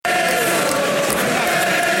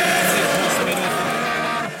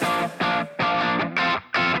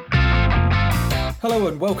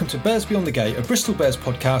welcome to Bears Beyond the Gate, a Bristol Bears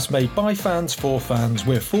podcast made by fans for fans.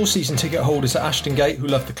 We're 4 season ticket holders at Ashton Gate who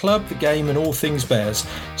love the club, the game and all things Bears.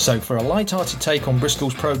 So for a light-hearted take on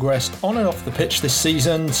Bristol's progress on and off the pitch this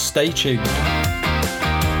season, stay tuned.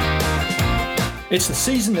 It's the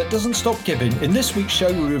season that doesn't stop giving. In this week's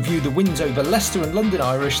show, we review the wins over Leicester and London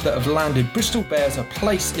Irish that have landed Bristol Bears a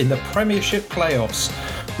place in the Premiership playoffs.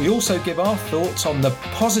 We also give our thoughts on the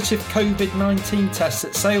positive COVID-19 tests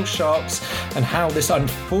at Sale Sharks and how this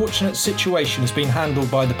unfortunate situation has been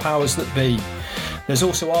handled by the powers that be. There's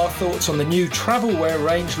also our thoughts on the new travel wear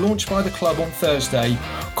range launched by the club on Thursday.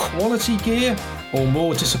 Quality gear or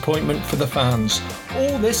more disappointment for the fans?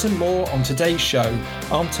 All this and more on today's show.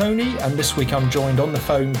 I'm Tony, and this week I'm joined on the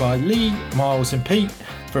phone by Lee, Miles and Pete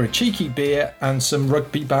for a cheeky beer and some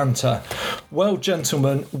rugby banter. Well,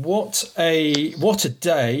 gentlemen, what a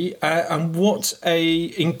day and what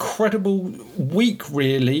a incredible week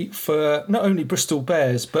really for not only Bristol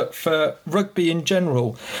Bears but for rugby in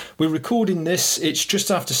general. We're recording this, it's just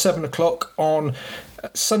after 7 o'clock on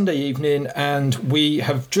Sunday evening, and we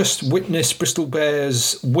have just witnessed Bristol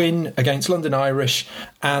Bears win against London Irish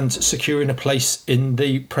and securing a place in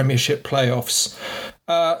the Premiership playoffs.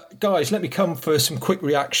 Guys, let me come for some quick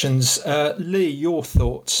reactions. Lee, your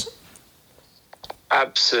thoughts?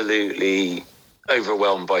 Absolutely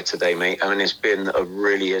overwhelmed by today, mate. I mean, it's been a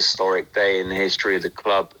really historic day in the history of the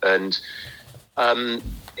club, and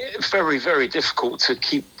very, very difficult to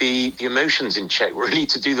keep the emotions in check, really,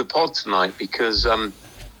 to do the pod tonight, because,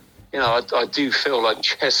 I do feel like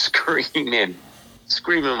just screaming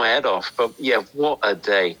my head off. But, yeah, what a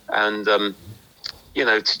day. And,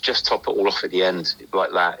 to just top it all off at the end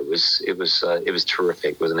like that, it was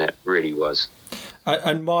terrific, wasn't it? It really was.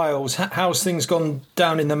 And Miles, how's things gone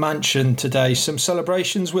down in the mansion today? Some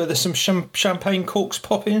celebrations? Were there some champagne corks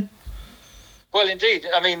popping? Well, indeed.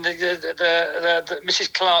 I mean, the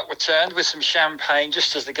Mrs. Clark returned with some champagne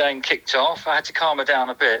just as the game kicked off. I had to calm her down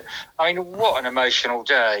a bit. I mean, what an emotional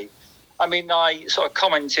day. I mean, I sort of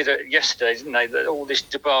commented yesterday, didn't I, that all this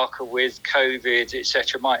debacle with COVID,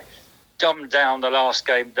 etc., might dumb down the last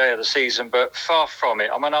game day of the season, but far from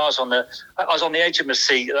it. I mean, I was on the edge of my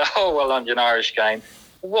seat the whole London Irish game.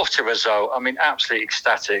 What a result. I mean, absolutely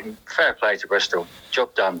ecstatic. Fair play to Bristol.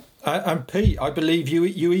 Job done. And Pete, I believe you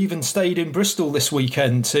even stayed in Bristol this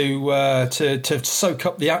weekend to soak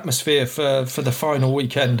up the atmosphere for the final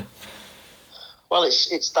weekend. Well,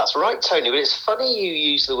 that's right, Tony, but it's funny you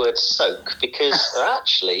use the word soak, because I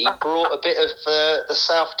actually brought a bit of the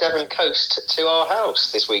South Devon coast to our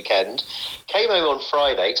house this weekend. Came home on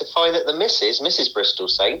Friday to find that the Mrs. Bristol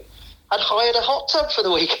Saint, had hired a hot tub for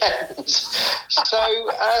the weekend.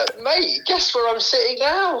 So, mate, guess where I'm sitting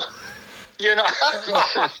now? You're not.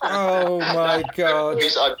 Oh my God!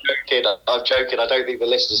 I'm joking. I don't think the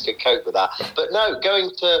listeners can cope with that. But no,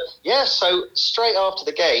 so straight after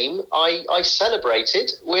the game, I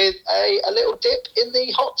celebrated with a little dip in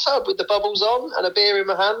the hot tub with the bubbles on and a beer in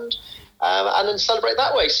my hand. And then celebrate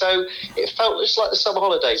that way. So it felt just like the summer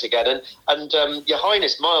holidays again. And Your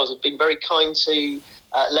Highness Miles had been very kind to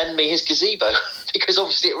lend me his gazebo, because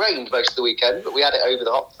obviously it rained most of the weekend, but we had it over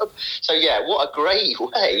the hot tub. So yeah, what a great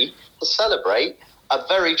way to celebrate a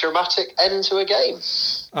very dramatic end to a game.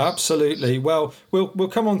 Absolutely. Well, we'll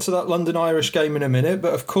come on to that London Irish game in a minute,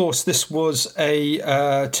 but of course this was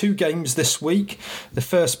a 2 games this week. The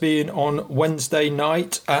first being on Wednesday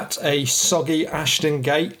night at a soggy Ashton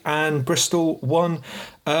Gate, and Bristol won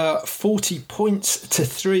 40 points to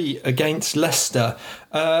 3 against Leicester.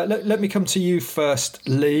 Let me come to you first,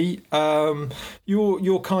 Lee.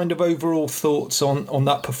 Your kind of overall thoughts on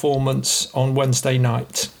that performance on Wednesday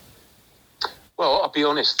night. Well, I'll be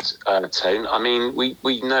honest, Tone. I mean,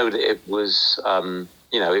 we know that it was,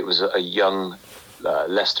 it was a young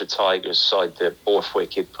Leicester Tigers side that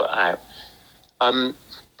Borthwick had put out. But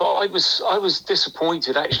I was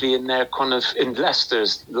disappointed actually in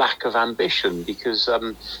Leicester's lack of ambition, because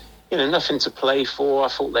nothing to play for. I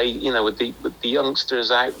thought they, with the youngsters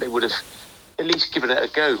out, they would have at least given it a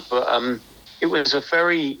go. But it was a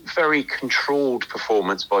very, very controlled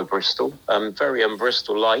performance by Bristol, very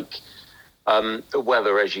un-Bristol-like. The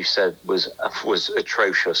weather, as you said, was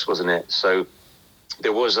atrocious, wasn't it? So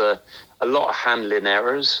there was a lot of handling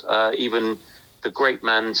errors. Even the great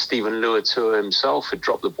man Stephen Luatua himself had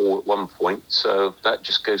dropped the ball at one point, so that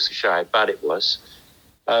just goes to show how bad it was.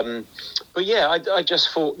 But yeah, I just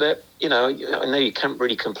thought that, I know you can't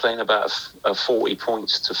really complain about a 40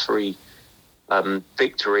 points to 3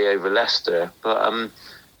 victory over Leicester, but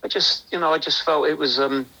I just felt it was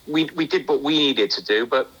we did what we needed to do,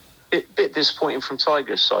 but bit disappointing from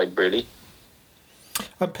Tigers' side, really.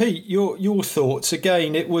 And Pete, your thoughts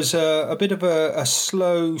again? It was a bit of a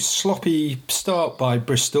slow, sloppy start by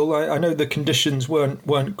Bristol. I know the conditions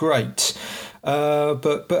weren't great,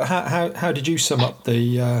 but how did you sum up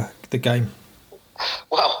the game?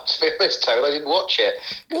 Well, to be honest, Tone, I didn't watch it.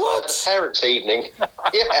 What? I had a parents' evening.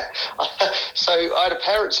 Yeah. So I had a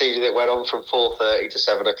parents' evening that went on from 4:30 to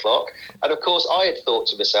 7 o'clock. And of course, I had thought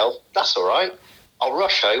to myself, that's all right. I'll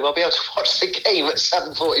rush home. I'll be able to watch the game at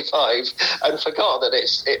 7:45, and forgot that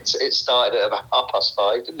it started at about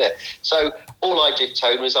 5:30, didn't it? So all I did,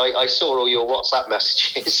 Tone, was I saw all your WhatsApp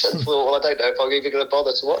messages and thought, well, I don't know if I'm even going to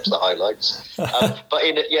bother to watch the highlights.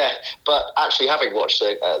 But actually having watched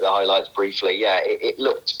the highlights briefly, it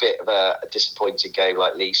looked a bit of a disappointing game,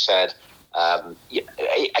 like Lee said. Again,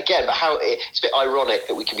 it's a bit ironic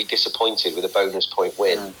that we can be disappointed with a bonus point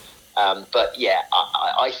win.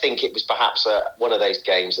 I think it was perhaps one of those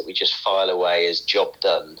games that we just file away as job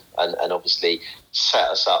done, and obviously set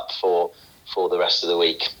us up for the rest of the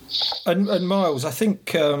week. And Miles, I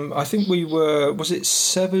think we were, was it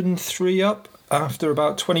 7-3 up after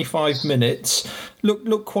about 25 minutes?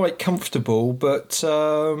 Looked quite comfortable, but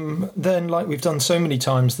then, like we've done so many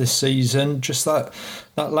times this season, just that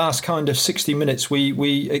last kind of 60 minutes,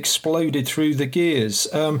 we exploded through the gears.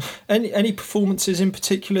 Any performances in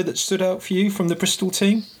particular that stood out for you from the Bristol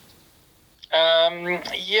team?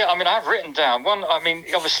 I've written down one.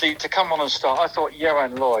 Obviously, to come on and start, I thought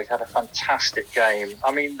Johan Lloyd had a fantastic game.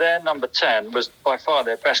 Their number 10 was by far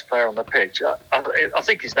their best player on the pitch. I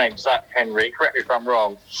think his name's Zach Henry. Correct me if I'm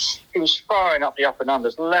wrong. He was firing up the up and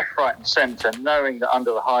unders, left, right, and centre, knowing that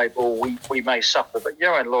under the high ball we may suffer. But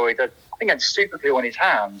Johan Lloyd, I think, had super glue on his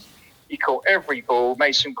hands. He caught every ball,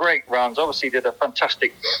 made some great runs. Obviously, did a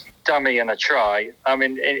fantastic dummy and a try.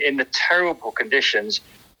 In the terrible conditions,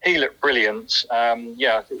 he looked brilliant.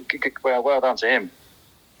 Well done to him.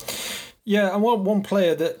 Yeah, and one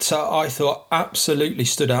player that I thought absolutely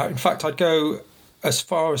stood out. In fact, I'd go as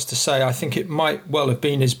far as to say I think it might well have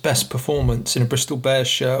been his best performance in a Bristol Bears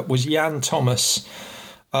shirt was Jan Thomas.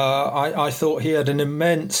 I thought he had an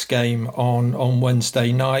immense game on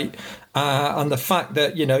Wednesday night. And the fact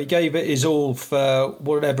that, he gave it his all for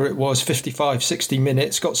whatever it was, 55, 60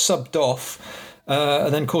 minutes, got subbed off.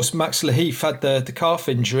 And then, of course, Max Lahif had the calf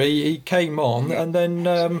injury. He came on and then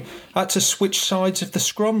had to switch sides of the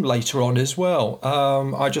scrum later on as well.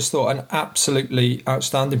 I just thought an absolutely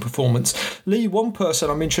outstanding performance. Lee, one person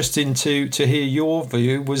I'm interested to hear your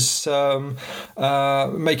view was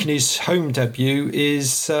making his home debut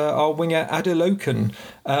is our winger Adeloken.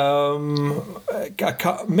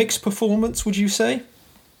 Mixed performance, would you say?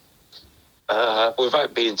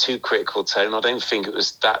 Without being too critical, Tone, I don't think it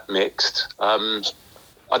was that mixed.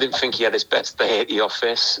 I didn't think he had his best day at the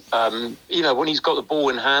office. When he's got the ball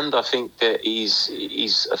in hand, I think that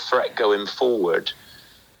he's a threat going forward.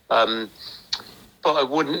 But I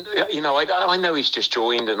wouldn't, I know he's just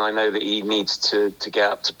joined and I know that he needs to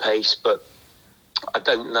get up to pace, but I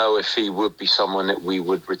don't know if he would be someone that we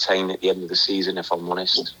would retain at the end of the season, if I'm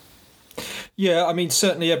honest. Yeah,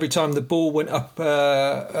 certainly every time the ball went up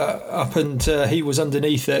and he was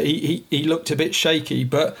underneath it, he looked a bit shaky.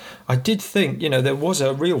 But I did think, there was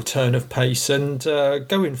a real turn of pace and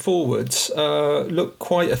going forwards looked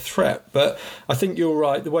quite a threat. But I think you're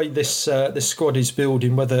right. The way this squad is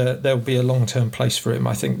building, whether there'll be a long-term place for him,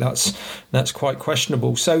 I think that's quite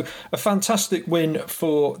questionable. So a fantastic win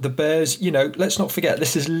for the Bears. Let's not forget,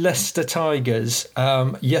 this is Leicester Tigers.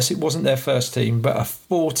 Yes, it wasn't their first team, but a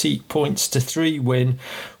 40-3 win,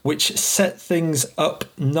 which set things up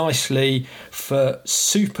nicely for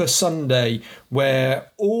Super Sunday, where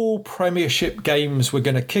all Premiership games were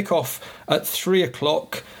going to kick off at 3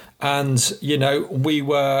 o'clock. And, we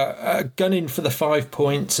were gunning for the 5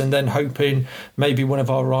 points and then hoping maybe one of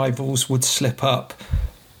our rivals would slip up.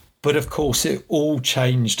 But of course, it all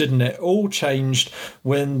changed, didn't it? All changed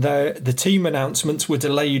when the team announcements were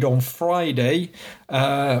delayed on Friday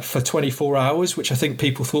for 24 hours, which I think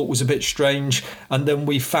people thought was a bit strange. And then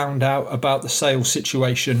we found out about the sales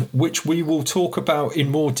situation, which we will talk about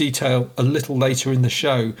in more detail a little later in the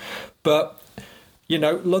show. But,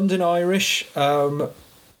 London Irish,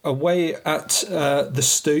 away at the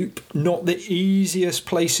Stoop, not the easiest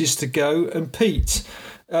places to go. And Pete,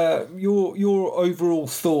 your overall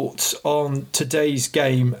thoughts on today's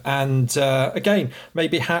game and again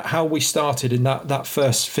maybe how we started in that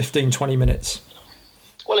first 15-20 minutes.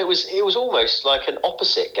 Well, it was almost like an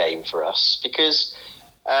opposite game for us because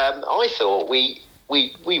I thought we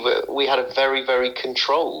had a very, very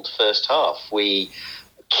controlled first half. We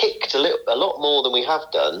kicked a lot more than we have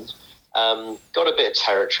done, got a bit of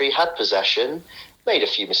territory, had possession, made a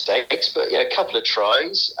few mistakes, but a couple of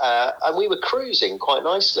tries, and we were cruising quite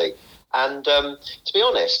nicely. And to be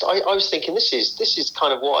honest, I was thinking this is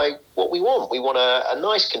kind of what we want. We want a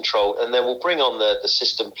nice control, and then we'll bring on the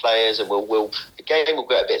system players, and the game will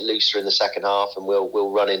get a bit looser in the second half, and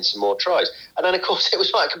we'll run in some more tries. And then of course it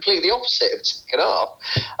was like completely opposite of the second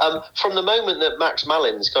half. From the moment that Max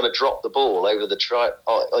Malins kind of dropped the ball over the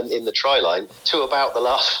in the try line to about the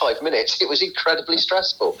last 5 minutes, it was incredibly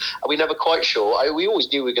stressful. And we never quite sure. We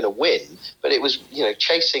always knew we were going to win, but it was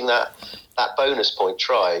chasing that bonus point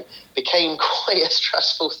try became quite a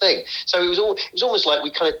stressful thing. So it was almost like we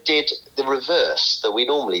kind of did the reverse that we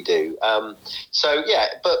normally do.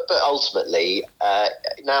 But ultimately,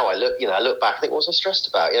 now I look back, I think, what was I stressed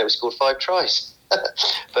about? We scored 5 tries.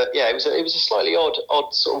 But yeah, it was a slightly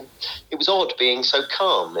odd sort of. It was odd being so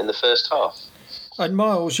calm in the first half. And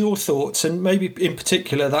Miles, your thoughts, and maybe in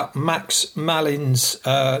particular that Max Malins,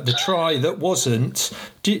 the try that wasn't.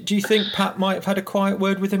 Do you think Pat might have had a quiet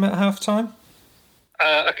word with him at half-time?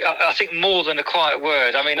 I think more than a quiet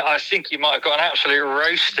word. I mean, I think he might have got an absolute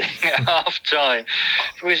roasting at half-time.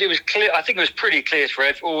 It was clear. I think it was pretty clear for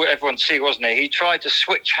everyone to see, wasn't it? He tried to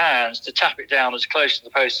switch hands to tap it down as close to the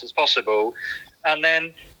post as possible, and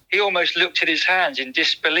then he almost looked at his hands in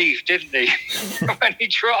disbelief, didn't he, when he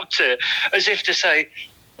dropped it, as if to say,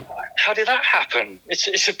 how did that happen?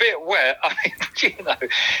 It's a bit wet. I mean,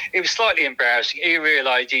 it was slightly embarrassing. He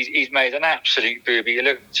realised he's made an absolute booby.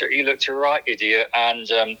 He looked a right idiot. And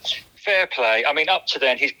fair play. I mean, up to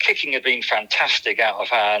then, his kicking had been fantastic out of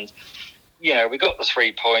hand. We got the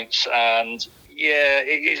 3 points, and yeah,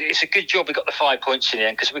 it's a good job we got the 5 points in the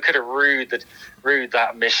end, because we could have rued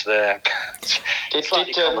that miss there.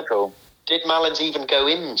 Slightly comical. Did Malins even go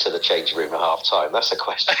into the changing room at half-time? That's a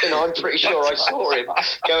question. I'm pretty sure I saw him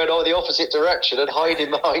going in the opposite direction and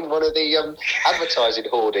hiding behind one of the advertising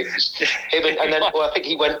hoardings. I think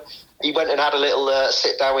he went and had a little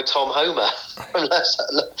sit down with Tom Homer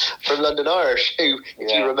from London Irish, who,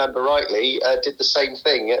 if you remember rightly, did the same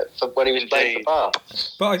thing when he was playing for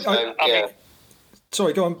Bath. But I mean,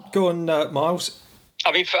 sorry, go on, Miles.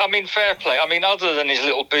 I mean, fair play. I mean, other than his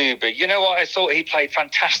little booby, you know what? I thought he played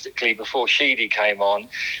fantastically before Sheedy came on.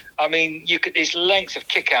 I mean, his length of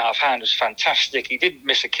kick out of hand was fantastic. He didn't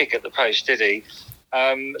miss a kick at the post, did he?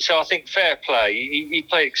 So I think fair play. He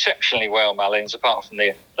played exceptionally well, Malins, apart from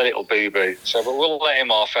the little boo-boo. So but we'll let him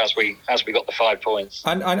off as we got the 5 points.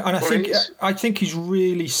 And I think he's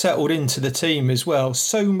really settled into the team as well.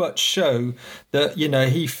 So much so that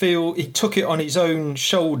he took it on his own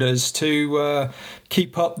shoulders to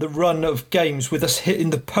keep up the run of games with us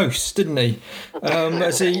hitting the post, didn't he?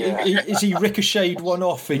 As he ricocheted one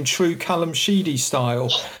off in true Callum Sheedy style.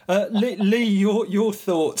 Lee, your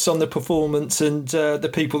thoughts on the performance and the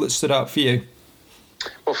people that stood out for you?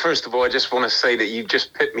 Well, first of all, I just want to say that you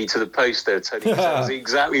just pipped me to the post there, Tony. That was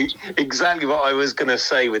exactly what I was going to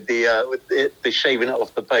say with the shaving it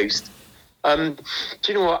off the post. Do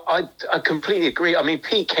you know what? I completely agree. I mean,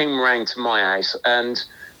 Pete came round to my house, and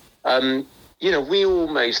we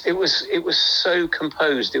almost, it was so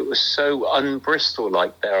composed, it was so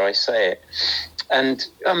un-Bristol-like, dare I say it. And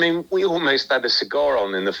I mean, we almost had a cigar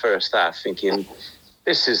on in the first half, thinking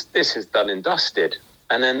this is done and dusted.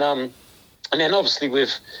 And then obviously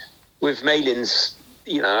with Malins,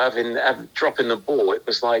 having dropping the ball, it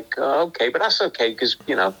was like, okay, but that's okay, because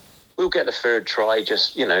we'll get the third try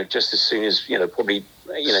just as soon as probably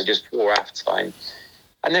just before half time.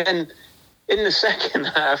 And then in the second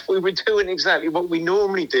half, we were doing exactly what we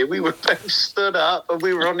normally do. We were both stood up and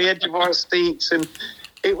we were on the edge of our seats, and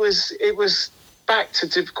it was back to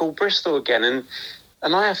typical Bristol again.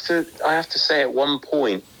 And I have to say, at one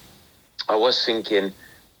point, I was thinking,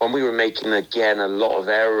 when we were making again a lot of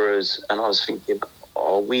errors, and I was thinking,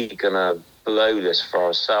 are we gonna blow this for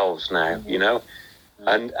ourselves now?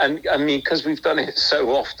 And I mean, because we've done it so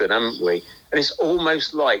often, haven't we? And it's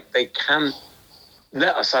almost like they can't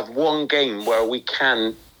let us have one game where we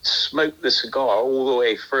can smoke the cigar all the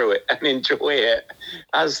way through it and enjoy it.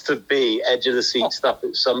 Has to be edge of the seat stuff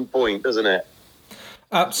at some point, doesn't it?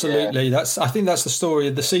 Absolutely. Yeah. I think that's the story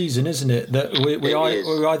of the season, isn't it? That we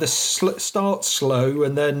either start slow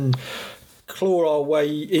and then claw our way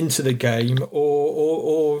into the game,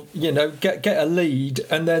 or get a lead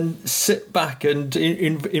and then sit back and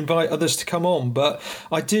invite others to come on. But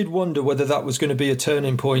I did wonder whether that was going to be a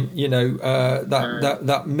turning point.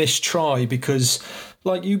 That missed try, because,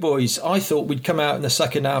 like you boys, I thought we'd come out in the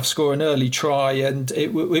second half, score an early try, and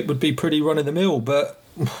it would be pretty run of the mill. But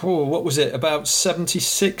what was it, about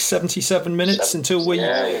 76, 77 minutes until we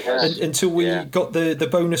got the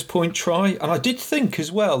bonus point try. And I did think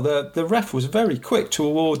as well the ref was very quick to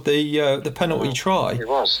award the penalty try. It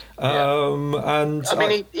was. And I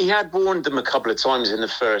mean, he had warned them a couple of times in the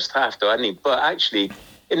first half, though, hadn't he? But actually,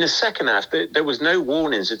 in the second half, there was no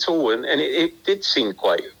warnings at all, and it did seem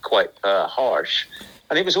quite harsh.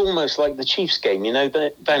 And it was almost like the Chiefs game, you know,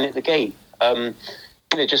 down at the gate.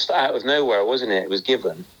 Just out of nowhere, wasn't it? It was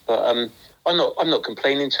given. But I'm not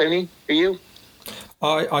complaining, Tony. Are you?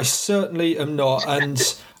 I certainly am not, and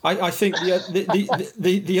I think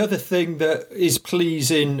the other thing that is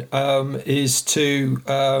pleasing is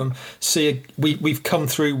to see we've come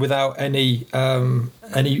through without any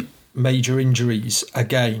major injuries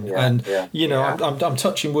again, I'm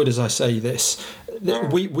touching wood as I say this.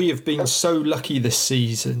 We have been so lucky this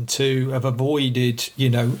season to have avoided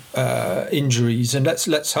injuries, and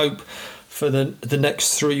let's hope for the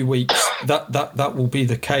next 3 weeks that will be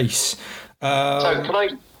the case. So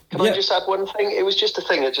can I just add one thing? It was just a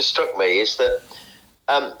thing that just struck me is that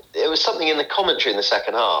it was something in the commentary in the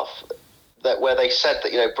second half where they said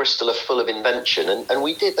that Bristol are full of invention, and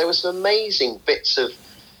we did. There were some amazing bits of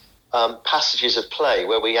passages of play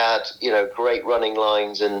where we had great running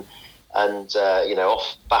lines and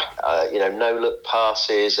off back no look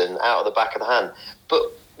passes and out of the back of the hand, but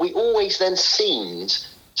we always then seemed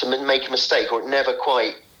to make a mistake, or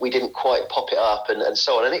we didn't quite pop it up and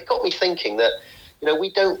so on. And it got me thinking that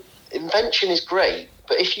invention is great,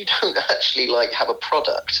 but if you don't actually have a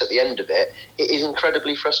product at the end of it, it is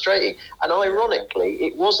incredibly frustrating. And ironically,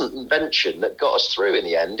 it wasn't invention that got us through in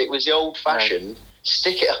the end. It was the old-fashioned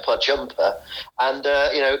stick it up our jumper and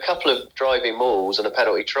a couple of driving mauls and a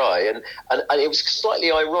penalty try, and it was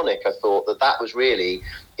slightly ironic, I thought, that was really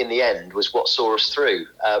in the end was what saw us through,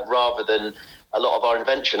 rather than a lot of our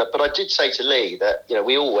invention. But I did say to Lee that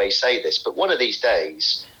we always say this, but one of these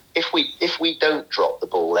days, if we don't drop the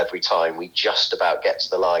ball every time we just about get to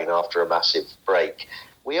the line after a massive break,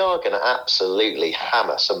 we are going to absolutely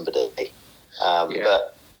hammer somebody.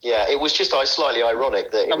 But yeah, it was just slightly ironic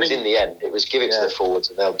that it was in the end. It was give it to the forwards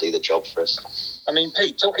and they'll do the job for us. I mean,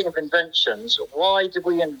 Pete, talking of inventions, why did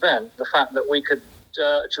we invent the fact that we could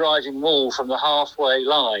drive in maul from the halfway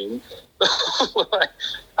line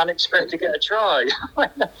and expect to get a try?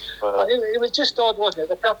 It was just odd, wasn't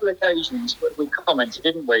it? A couple of occasions we commented,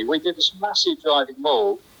 didn't we? We did this massive driving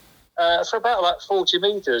maul for about 40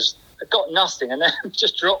 metres, got nothing, and then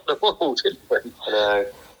just dropped the ball, didn't we? I know.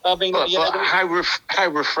 I mean, how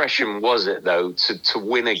refreshing was it though to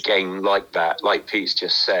win a game like that? Like Pete's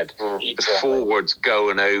just said, the forwards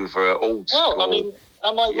going over old school. Well, I mean,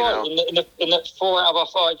 am I right in that 4 out of our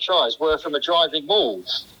 5 tries were from a driving maul?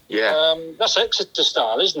 Yeah, that's Exeter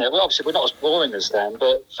style, isn't it? Well, obviously we're not as boring as them,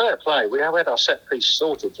 but fair play. We had our set piece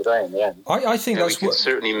sorted today in the end. I think that's we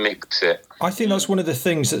certainly mix it. I think that's one of the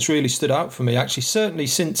things that's really stood out for me. Actually, certainly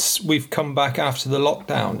since we've come back after the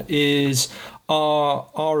lockdown, is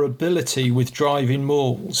our ability with driving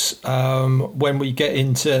mauls when we get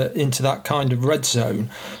into that kind of red zone.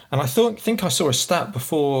 And I think I saw a stat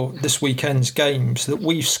before this weekend's games that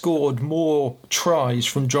we've scored more tries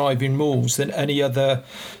from driving mauls than any other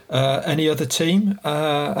team,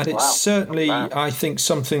 and it's certainly, I think,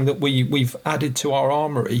 something that we've added to our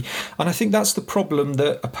armoury. And I think that's the problem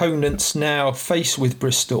that opponents now face with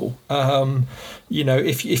Bristol.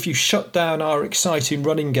 If you shut down our exciting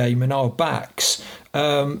running game and our backs,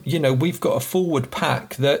 we've got a forward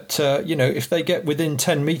pack that, if they get within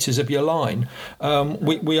 10 metres of your line,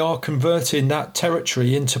 we are converting that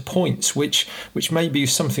territory into points, which may be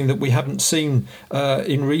something that we haven't seen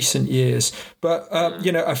in recent years. But,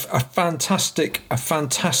 a fantastic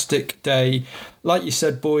day. Like you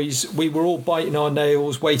said, boys, we were all biting our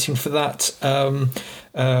nails, waiting for that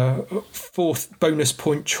fourth bonus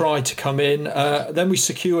point try to come in. Then we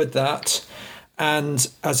secured that. And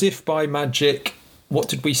as if by magic, what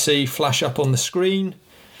did we see flash up on the screen?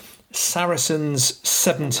 Saracens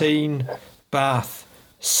 17, Bath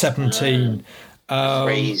 17.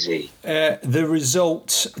 Crazy. The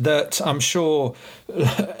result that I'm sure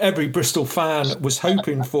every Bristol fan was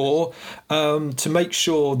hoping for, to make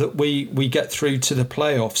sure that we get through to the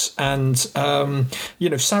playoffs. And,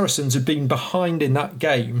 Saracens had been behind in that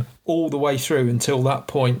game all the way through until that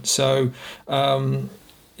point. So,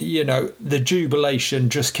 the jubilation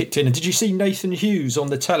just kicked in. And did you see Nathan Hughes on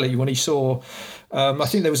the telly when he saw... I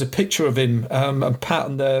think there was a picture of him, and Pat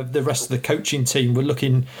and the rest of the coaching team were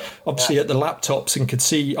looking, obviously, at the laptops and could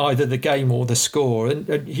see either the game or the score. And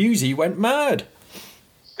Hughesy went mad.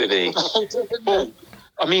 Did he? Well,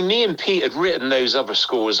 I mean, me and Pete had written those other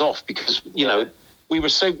scores off because, we were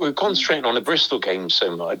concentrating on the Bristol game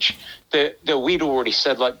so much that we'd already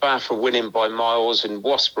said, like, Bath are winning by miles and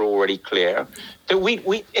Wasp are already clear,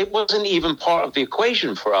 that it wasn't even part of the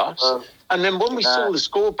equation for us. And then when we saw the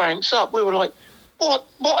score bounce up, we were like, what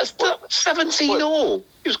is that? 17 all?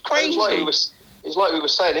 It was crazy. It's like we were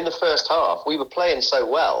saying, in the first half, we were playing so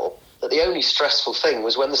well that the only stressful thing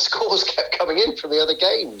was when the scores kept coming in from the other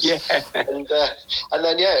games. Yeah. And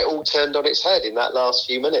then, it all turned on its head in that last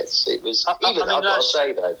few minutes. It was, I've got to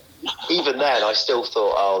say, though, even then, I still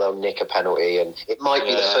thought, they'll nick a penalty, and it might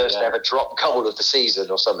be the first ever drop goal of the season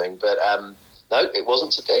or something. But no, it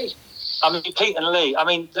wasn't to be. I mean, Pete and Lee,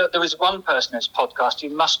 there was one person in this podcast who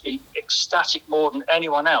must be ecstatic more than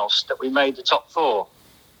anyone else that we made the top 4.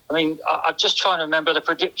 I mean, I'm just trying to remember the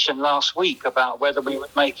prediction last week about whether we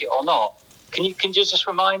would make it or not. Can you just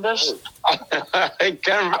remind us? I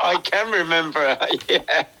can remember.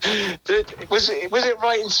 Yeah. Was it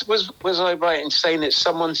right? Was I right in saying that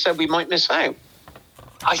someone said we might miss out?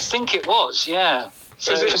 I think it was. Yeah.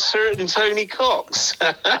 Was it a certain Tony Cox?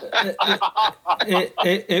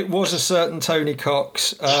 it was a certain Tony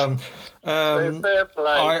Cox. Fair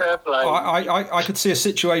play. I could see a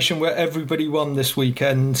situation where everybody won this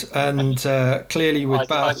weekend, and clearly with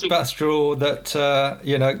Bath's draw, that that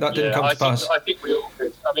didn't come to pass. I think we all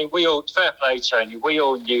could. I mean, fair play, Tony. We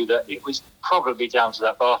all knew that it was probably down to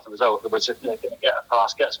that Bath result that was going to get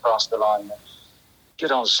us past the line.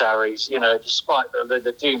 Good on Sarries, despite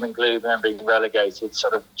the doom and gloom and being relegated,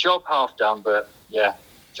 sort of job half done, but yeah.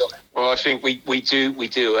 Well, I think we do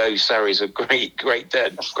owe Sarries a great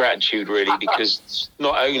debt of gratitude, really, because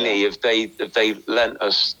not only have they lent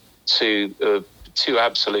us to two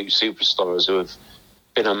absolute superstars who have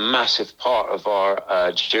been a massive part of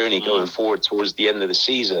our journey going forward towards the end of the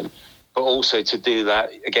season, but also to do that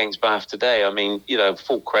against Bath today. I mean,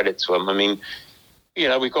 full credit to them. I mean,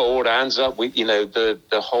 we've got all the hands up. The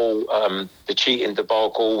whole the cheating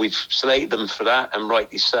debacle, we've slated them for that, and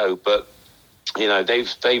rightly so, but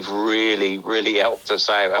they've really, really helped us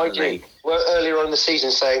out, haven't they? Well, earlier on in the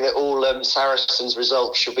season saying that all Saracens'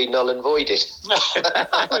 results should be null and voided.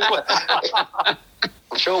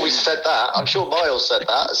 I'm sure we said that. I'm sure Miles said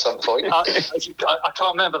that at some point. I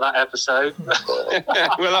can't remember that episode.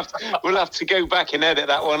 We'll have to go back and edit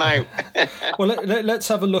that one out. Well, let's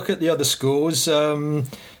have a look at the other scores.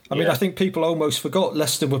 I think people almost forgot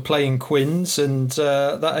Leicester were playing Quins, and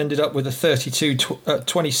that ended up with a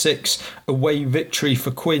 32-26 away victory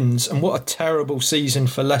for Quins. And what a terrible season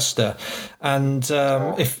for Leicester. And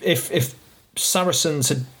if Saracens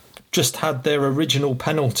had just had their original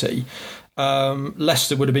penalty,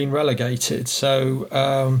 Leicester would have been relegated. So,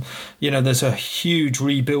 there's a huge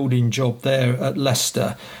rebuilding job there at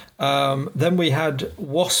Leicester. Then we had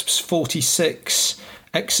Wasps 46,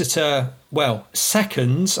 Exeter,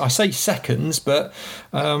 seconds. I say seconds, but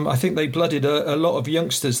I think they blooded a lot of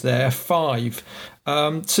youngsters there, 5.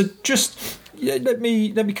 So just let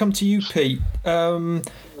me come to you, Pete.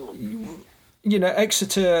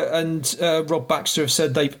 Exeter and Rob Baxter have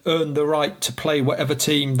said they've earned the right to play whatever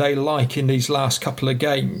team they like in these last couple of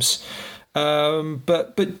games.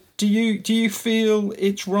 But do you feel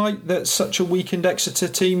it's right that such a weakened Exeter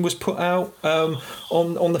team was put out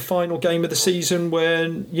on the final game of the season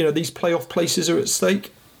when these playoff places are at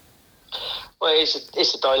stake? Well,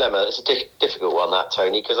 it's a dilemma. It's a difficult one, that,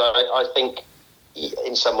 Tony, because I think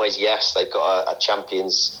in some ways, yes, they've got a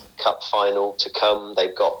Champions Cup final to come.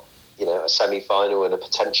 They've got a semi-final and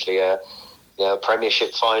potentially a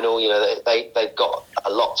Premiership final. They've got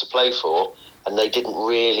a lot to play for, and they didn't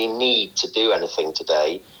really need to do anything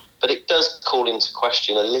today. But it does call into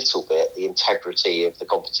question a little bit the integrity of the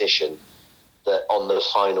competition, that on the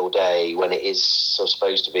final day, when it is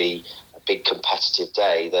supposed to be a big competitive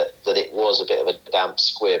day, that it was a bit of a damp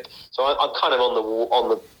squib. So I'm kind of on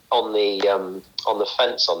the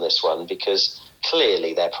fence on this one, because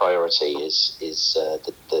clearly their priority is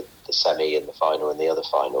the semi and the final and the other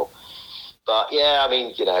final. But yeah,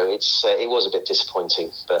 it was a bit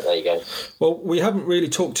disappointing, but there you go. Well, we haven't really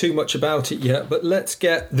talked too much about it yet, but let's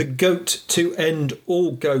get the GOAT to end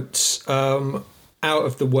all GOATs out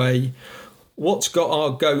of the way. What's got our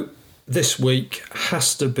GOAT this week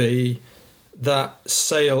has to be that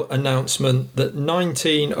Sale announcement that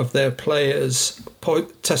 19 of their players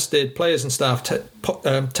and staff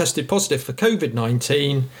tested positive for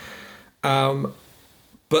COVID-19,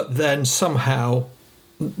 but then somehow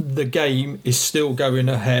the game is still going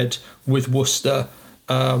ahead with Worcester,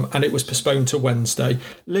 and it was postponed to Wednesday.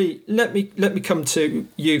 Lee, let me come to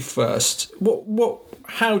you first.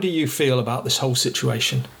 How do you feel about this whole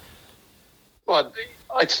situation? Well,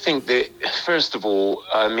 I think that, first of all,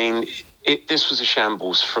 this was a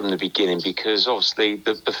shambles from the beginning, because obviously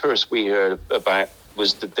the first we heard about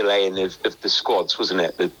was the delaying of the squads, wasn't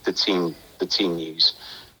it? The team news,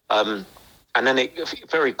 and then it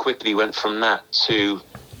very quickly went from that to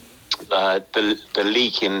the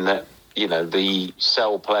leaking that the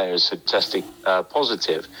Cell players had tested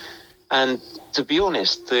positive, and to be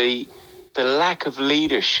honest, the lack of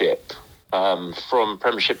leadership from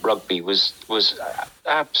Premiership Rugby was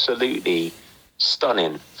absolutely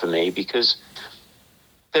stunning for me, because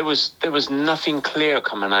there was nothing clear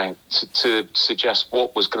coming out to suggest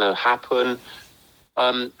what was going to happen,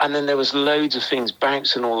 and then there was loads of things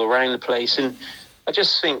bouncing all around the place, and I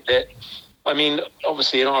just think that, I mean,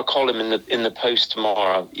 obviously in our column in the Post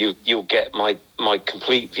tomorrow, you'll get my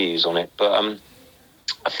complete views on it, but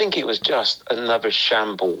I think it was just another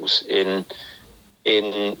shambles in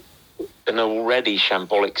an already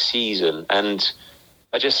shambolic season, and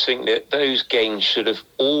I just think that those games should have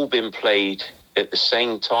all been played at the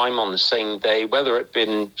same time on the same day, whether it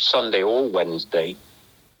been Sunday or Wednesday,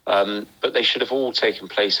 but they should have all taken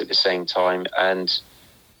place at the same time, and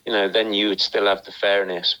then you would still have the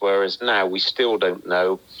fairness, whereas now we still don't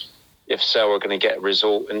know if Sale are going to get a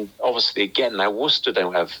result, and obviously again now Worcester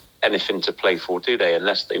don't have anything to play for, do they,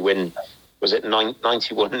 unless they win, was it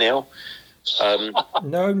 91-0?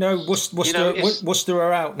 No, Worcester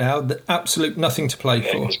are out now. Absolute nothing to play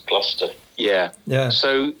for. It's Gloucester. Yeah.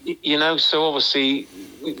 So so obviously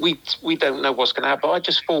we don't know what's going to happen. I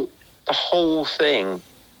just thought the whole thing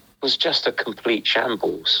was just a complete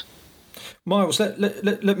shambles. Miles,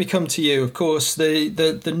 let me come to you. Of course,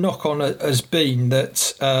 the knock on has been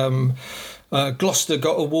that Gloucester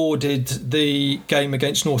got awarded the game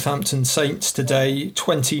against Northampton Saints today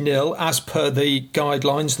 20-0, as per the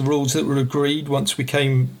guidelines, the rules that were agreed once we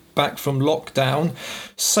came back from lockdown.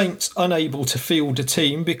 Saints unable to field a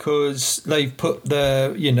team because they've put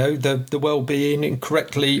the well-being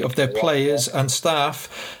incorrectly of their players and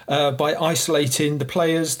staff by isolating the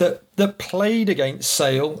players that played against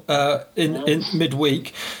Sale in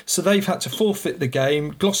midweek. So they've had to forfeit the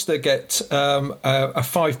game. Gloucester get a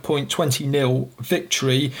 5-point 20-0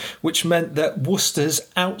 victory, which meant that Worcester's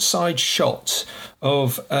outside shot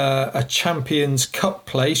of a Champions Cup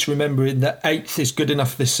place, remembering that 8th is good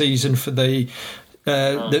enough this season for the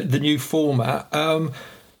new format.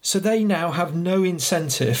 So they now have no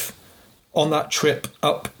incentive on that trip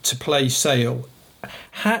up to play Sale.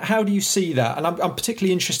 How do you see that? And I'm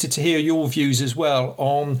particularly interested to hear your views as well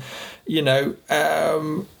on,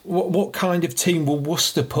 what kind of team will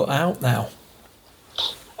Worcester put out now?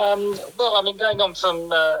 Well, I mean, going on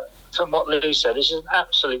from what Lou said, this is an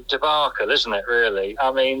absolute debacle, isn't it, really?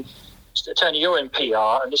 I mean, Tony, you're in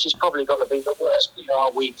PR, and this has probably got to be the worst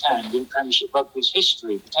PR weekend in Premiership Rugby's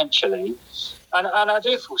history, potentially. And I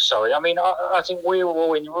do feel sorry. I mean, I think we were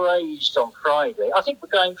all enraged on Friday. I think we're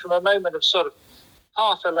going from a moment of sort of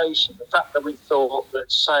half elation, the fact that we thought that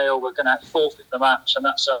Sale were going to forfeit the match and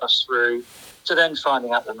that's us through, to then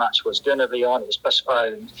finding out the match was going to be on, it was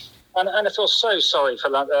postponed. And I feel so sorry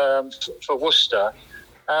for Worcester.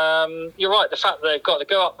 You're right, the fact that they've got to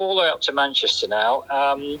go up all the way up to Manchester now,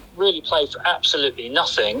 really play for absolutely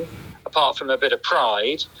nothing apart from a bit of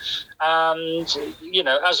pride. And,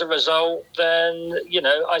 as a result, then,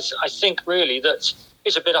 I think really that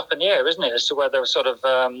it's a bit up in the air, isn't it, as to whether sort of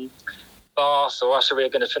Bath or us are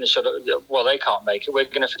going to finish at, well, they can't make it. We're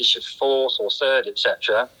going to finish at 4th or 3rd,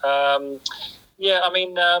 etc.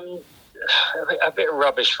 A bit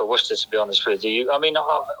rubbish for Worcester, to be honest with you. I mean,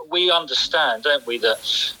 we understand, don't we, that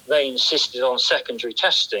they insisted on secondary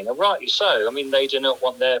testing, and rightly so. I mean, they do not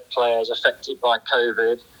want their players affected by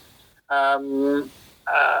COVID.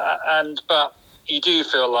 But you do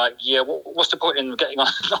feel like, what's the point in getting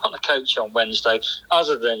on a coach on Wednesday,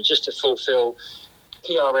 other than just to fulfil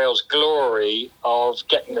PRL's glory of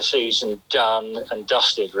getting the season done and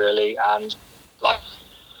dusted, really, and like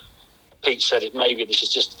Pete said, maybe this has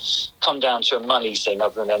just come down to a money thing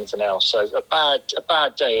other than anything else. So a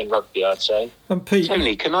bad day in rugby, I'd say. And Pete,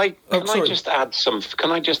 Tony, can I just add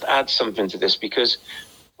something to this, because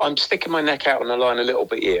I'm sticking my neck out on the line a little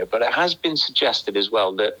bit here, but it has been suggested as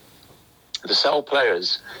well that the Sale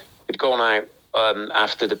players had gone out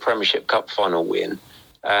after the Premiership Cup final win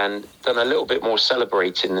and done a little bit more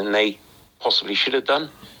celebrating than they possibly should have done.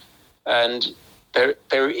 And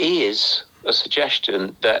there is a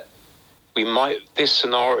suggestion that this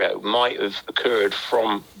scenario might have occurred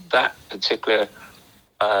from that particular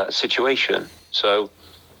situation. So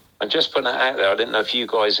I'm just putting that out there. I didn't know if you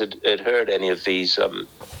guys had heard any of these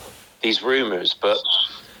rumours, but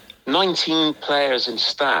 19 players and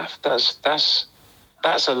staff, that's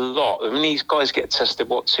a lot. I mean, these guys get tested,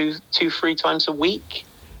 2-3 times a week?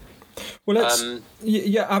 Well,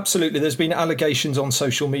 yeah, absolutely. There's been allegations on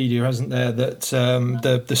social media, hasn't there,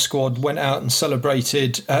 that the squad went out and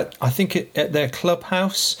celebrated at at their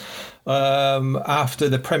clubhouse after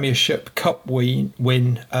the Premiership Cup win.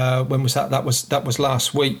 When was that? That was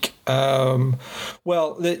last week. There's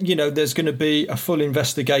going to be a full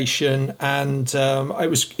investigation, and it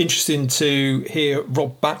was interesting to hear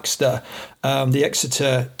Rob Baxter, the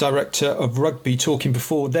Exeter director of rugby, talking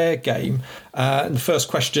before their game. And the first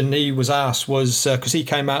question he was asked was, because he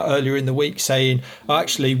came out earlier in the week saying,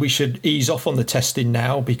 actually, we should ease off on the testing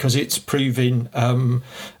now because it's proving,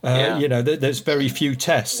 there's very few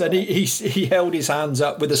tests. And he held his hands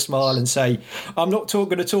up with a smile and say, I'm not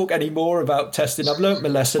going to talk any more about testing. I've learnt my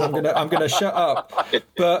lesson. I'm going to shut up.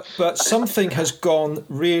 But something has gone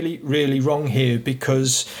really, really wrong here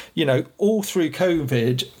because, all through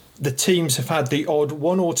COVID, the teams have had the odd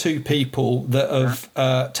one or two people that have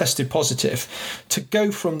tested positive. To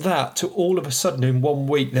go from that to all of a sudden in 1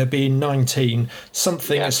 week there being 19,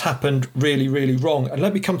 something has happened really, really wrong. And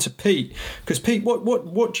let me come to Pete, because Pete,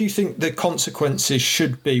 what do you think the consequences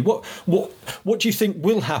should be? What do you think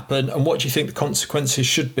will happen, and what do you think the consequences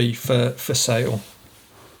should be for Sale?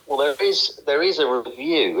 Well, there is a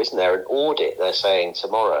review, isn't there? An audit, they're saying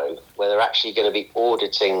tomorrow, where they're actually going to be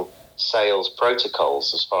auditing sales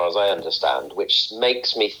protocols, as far as I understand, which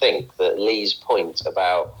makes me think that Lee's point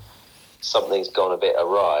about something's gone a bit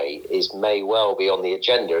awry may well be on the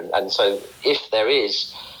agenda. And so if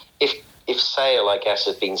Sale, I guess,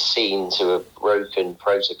 has been seen to have broken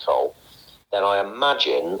protocol, then I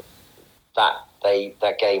imagine that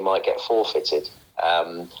that game might get forfeited,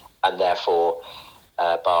 and therefore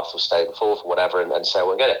Bath will stay in fourth or whatever, and Sale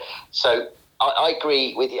won't get it. So I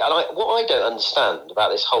agree with you. And what I don't understand about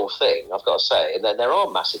this whole thing, I've got to say, and then there are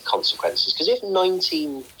massive consequences, because if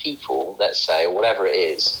 19 people, let's say, or whatever it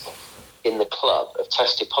is, in the club have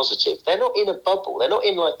tested positive, they're not in a bubble. They're not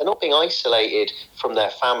being isolated from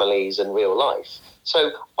their families and real life.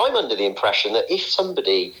 So I'm under the impression that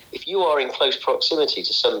if you are in close proximity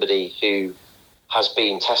to somebody who has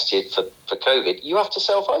been tested for COVID, you have to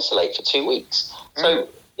self-isolate for 2 weeks. So,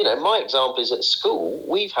 my example is at school,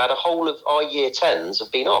 we've had a whole of our year 10s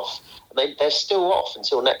have been off. And they're still off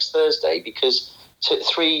until next Thursday because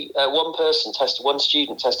one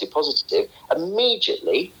student tested positive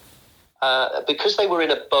immediately, because they were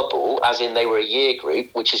in a bubble, as in they were a year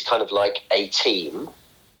group, which is kind of like a team.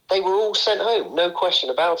 They were all sent home, no question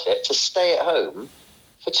about it, to stay at home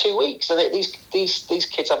for 2 weeks. And these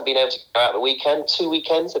kids haven't been able to go out the weekend. 2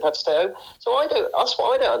 weekends they've had to stay home. So that's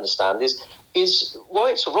what I don't understand is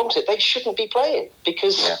why it's so wrong to it. They shouldn't be playing,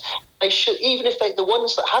 because they should, even if the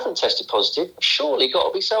ones that haven't tested positive, surely got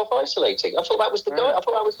to be self-isolating. I thought that was the guy. I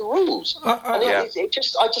thought that was the rules. I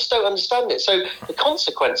just don't understand it. So the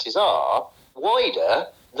consequences are wider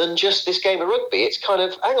than just this game of rugby. It's kind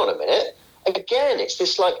of, hang on a minute. Again, it's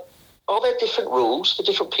this like, are there different rules for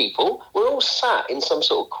different people? We're all sat in some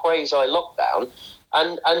sort of quasi lockdown,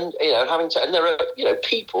 and having to, and there are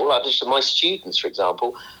people, like just my students, for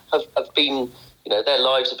example, have been, their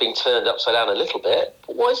lives have been turned upside down a little bit.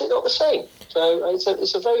 But why is it not the same? So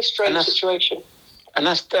it's a very strange situation. And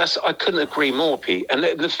that's I couldn't agree more, Pete. And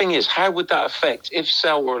the thing is, how would that affect if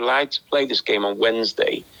Sale were allowed to play this game on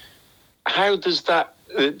Wednesday? How does that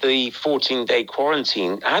the 14-day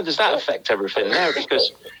quarantine? How does that affect everything there?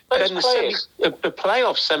 Because then the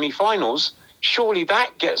playoff semi-finals, surely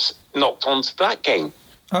that gets knocked onto that game.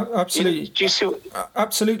 Absolutely. Do you see?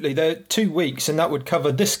 Absolutely. They're 2 weeks, and that would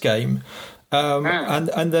cover this game,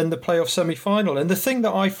 and then the playoff semi-final. And the thing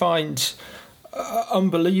that I find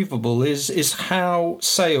unbelievable is how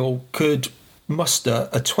Sale could muster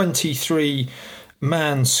a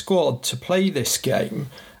 23-man squad to play this game.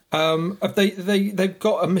 They've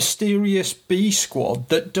got a mysterious B squad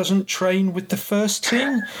that doesn't train with the first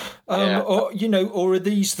team, or are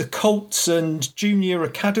these the Colts and junior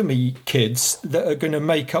academy kids that are going to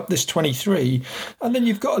make up this 23? And then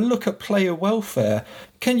you've got to look at player welfare.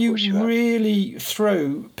 Can you really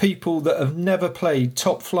throw people that have never played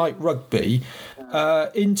top flight rugby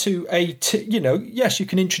into yes, you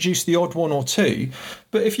can introduce the odd one or two,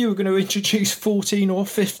 but if you were going to introduce 14 or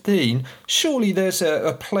 15, surely there's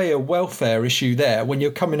a player welfare issue there when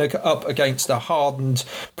you're coming up against a hardened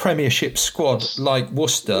Premiership squad like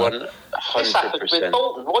Worcester. 100%. This happened with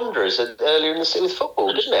Bolton Wanderers earlier in the season with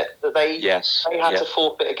football, didn't it? That they had to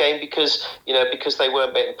forfeit a game because they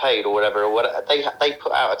weren't getting paid or whatever. They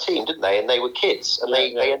put out a team, didn't they? And they were kids, and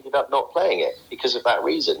they ended up not playing it because of that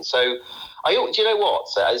reason. So, do you know what?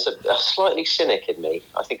 There's a slightly cynic in me.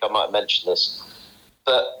 I think I might have mentioned this,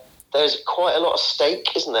 but there's quite a lot of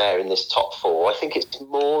stake, isn't there, in this top four? I think it's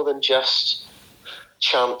more than just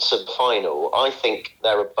chance of final, I think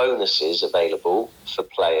there are bonuses available for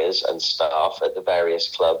players and staff at the various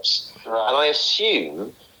clubs. Right. And I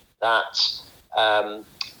assume that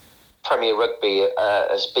Premier Rugby,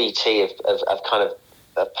 as BT, have kind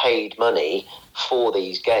of paid money for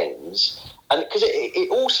these games. And because it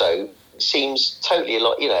also seems totally a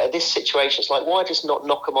lot, this situation, it's like, why just not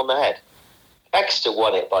knock them on the head? Exeter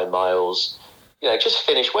won it by miles. Just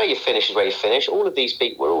finish. Where you finish is where you finish. All of these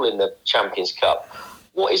people, we're all in the Champions Cup.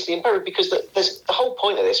 What is the imperative? Because the whole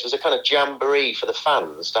point of this was a kind of jamboree for the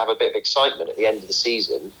fans to have a bit of excitement at the end of the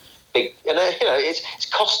season. It's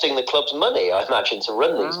costing the clubs money, I imagine, to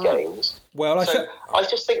run these games. Well, I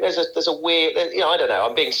just think there's a weird. I don't know.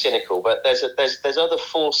 I'm being cynical, but there's other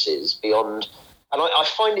forces beyond, and I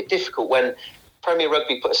find it difficult when Premier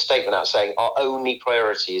Rugby put a statement out saying our only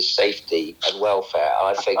priority is safety and welfare.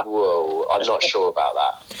 I think, whoa, I'm not sure about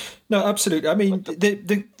that. No, absolutely. I mean,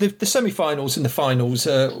 the semi-finals and the finals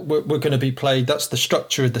were going to be played. That's the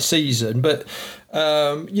structure of the season. But,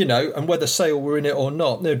 and whether Sale were in it or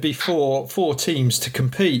not, there'd be four teams to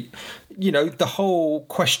compete. The whole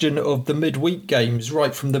question of the midweek games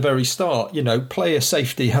right from the very start, player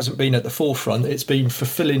safety hasn't been at the forefront. It's been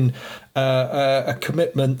fulfilling a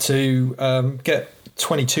commitment to get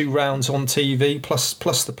 22 rounds on TV plus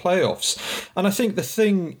the playoffs. And I think the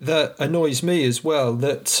thing that annoys me as well,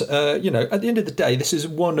 that, at the end of the day, this is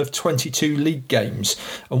one of 22 league games.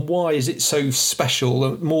 And why is it so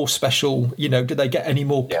special, more special? Do they get any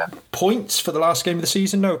more points for the last game of the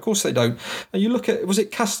season? No, of course they don't. And you look at, was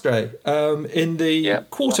it Castres in the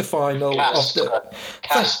quarterfinal of the...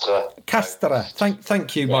 Castres.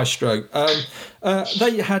 Thank you, Maestro.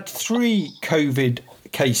 They had 3 COVID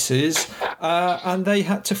cases and they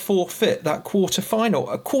had to forfeit that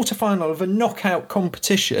quarterfinal of a knockout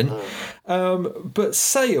competition. But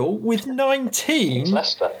Sale, with 19,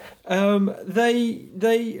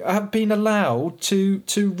 they have been allowed to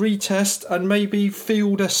retest and maybe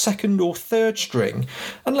field a second or third string.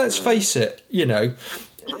 And let's face it,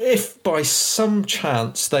 if by some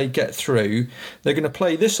chance they get through, they're going to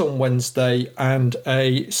play this on Wednesday and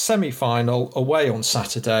a semi-final away on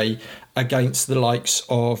Saturday against the likes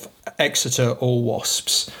of Exeter or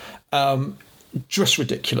Wasps. Just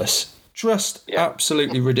ridiculous.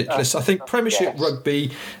 Absolutely ridiculous. I think Premiership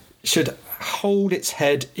Rugby should hold its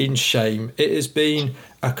head in shame. It has been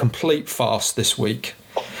a complete farce this week.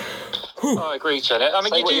 I agree, Janet. I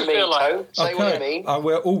mean, you do feel like... Say what you mean. I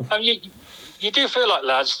will. You do feel like,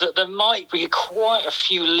 lads, that there might be quite a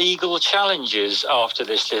few legal challenges after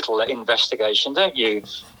this little investigation, don't you?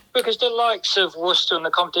 Because the likes of Worcester and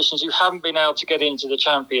the competitions who haven't been able to get into the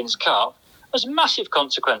Champions Cup, there's a massive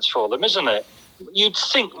consequence for them, isn't it? You'd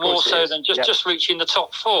think more so than just reaching the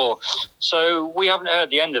top 4. So we haven't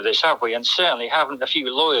heard the end of this, have we? And certainly haven't a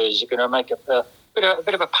few lawyers are going to make a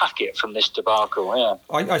bit of a packet from this debacle, yeah.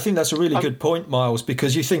 I think that's a really good point, Miles,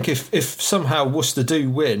 because you think if somehow Worcester do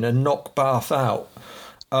win and knock Bath out,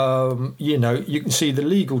 you can see the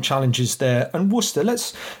legal challenges there. And Worcester,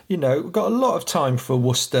 we've got a lot of time for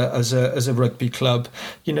Worcester as a rugby club.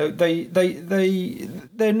 They're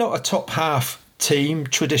not a top half team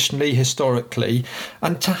traditionally, historically,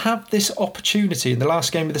 and to have this opportunity in the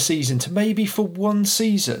last game of the season to maybe for one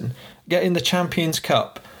season get in the Champions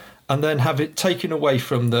Cup and then have it taken away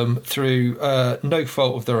from them through no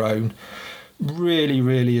fault of their own, really,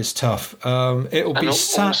 really is tough. It'll be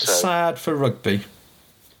sad for rugby.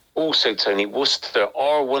 Also, Tony, Worcester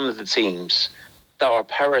are one of the teams that are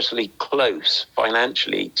perilously close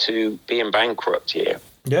financially to being bankrupt here.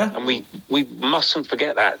 Yeah. And we mustn't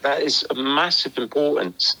forget that. That is a massive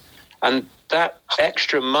importance. And that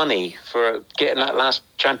extra money for getting that last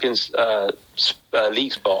Champions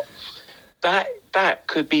League spot, that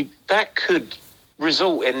could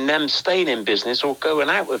result in them staying in business or going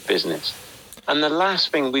out of business. And the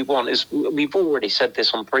last thing we want is, we've already said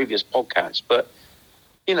this on previous podcasts, but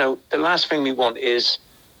the last thing we want is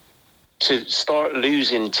to start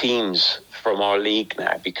losing teams from our league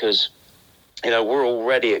now, because we're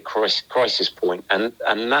already at crisis point, and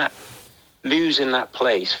that losing that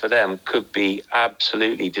place for them could be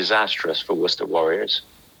absolutely disastrous for Worcester Warriors.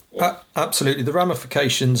 Absolutely. The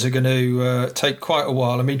ramifications are going to take quite a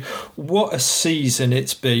while. I mean, what a season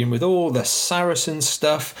it's been with all the Saracen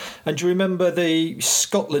stuff. And do you remember the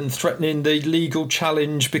Scotland threatening the legal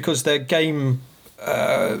challenge because their game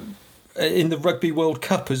in the Rugby World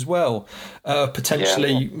Cup as well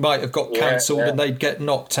potentially might have got cancelled and they'd get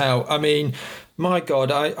knocked out? I mean, my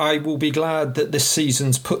God, I will be glad that this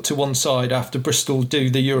season's put to one side after Bristol do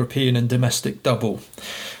the European and domestic double.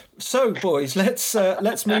 So, boys, let's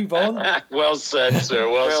move on. Well said, sir.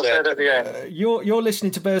 Well said at the end. You're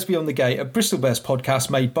listening to Bears Beyond the Gate, a Bristol Bears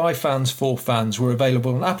podcast made by fans for fans. We're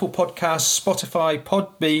available on Apple Podcasts, Spotify,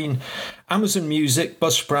 Podbean, Amazon Music,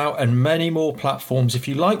 Buzzsprout, and many more platforms. If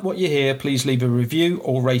you like what you hear, please leave a review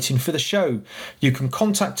or rating for the show. You can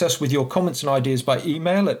contact us with your comments and ideas by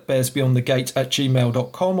email at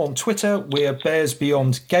bearsbeyondthegate@gmail.com. On Twitter, we're Bears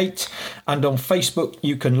Beyond Gate, and on Facebook,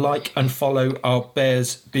 you can like and follow our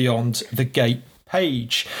Bears Beyond the Gate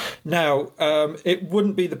page. Now, it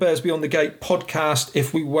wouldn't be the Bears Beyond the Gate podcast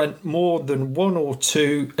if we went more than one or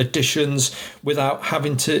two editions without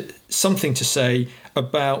having something to say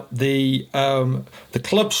about the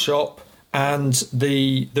club shop and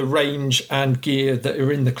the range and gear that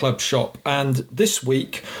are in the club shop. And this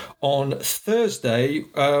week, on Thursday,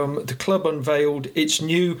 the club unveiled its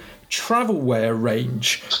new travel wear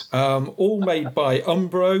range, all made by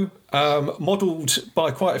Umbro, modelled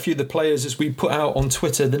by quite a few of the players, as we put out on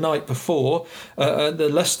Twitter the night before the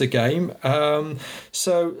Leicester game.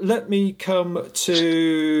 So let me come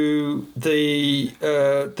to the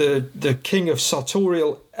king of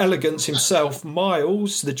sartorial elegance himself,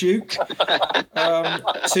 Miles, the Duke,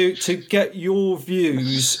 to get your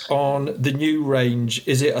views on the new range.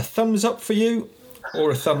 Is it a thumbs up for you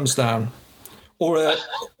or a thumbs down?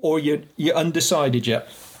 Or you're undecided yet?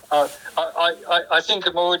 I think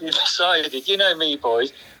I'm already decided. You know me,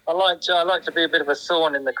 boys. I like to be a bit of a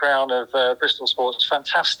thorn in the crown of Bristol Sport's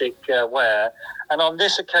fantastic wear. And on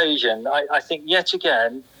this occasion, I think yet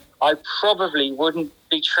again, I probably wouldn't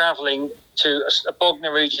be travelling to a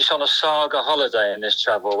Bognor Regis on a saga holiday in this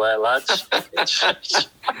travel wear, lads.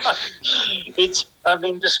 I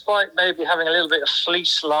mean, despite maybe having a little bit of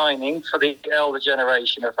fleece lining for the elder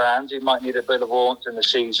generation of fans who might need a bit of warmth in the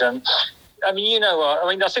season, I mean,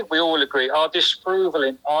 I think we all agree our disapproval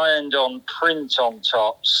in ironed-on print on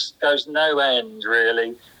tops goes no end,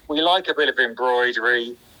 really. We like a bit of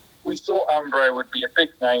embroidery. We thought Umbro would be a big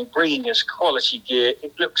name, bringing us quality gear.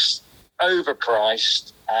 It looks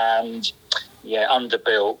overpriced and,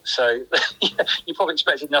 underbuilt. So you probably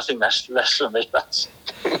expected nothing less from me.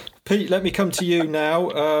 Pete, let me come to you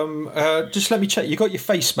now. Just let me check. You got your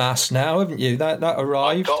face mask now, haven't you? That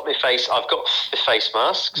arrived. I've got the face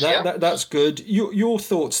masks. That's good. Your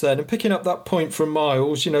thoughts then, and picking up that point from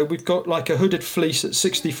Miles. We've got like a hooded fleece at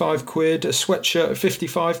 65 quid, a sweatshirt at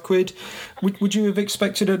 55 quid. Would you have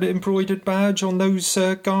expected an embroidered badge on those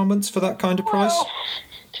garments for that kind of price?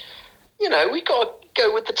 Well, we got to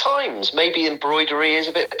go with the times. Maybe embroidery is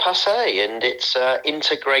a bit passé, and it's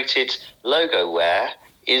integrated logo wear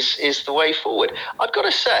is the way forward. I've got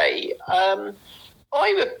to say, I'm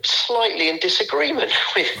slightly in disagreement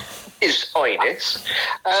with His Highness.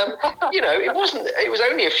 It was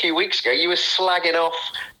only a few weeks ago you were slagging off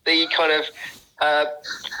the kind of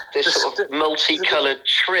this sort of multicoloured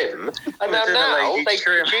trim, and now they've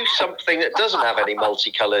produced something that doesn't have any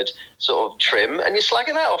multicoloured sort of trim, and you're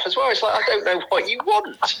slagging that off as well. It's like, I don't know what you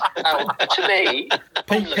want. To me,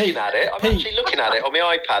 I'm looking at it. I'm actually looking at it on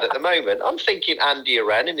my iPad at the moment. I'm thinking Andy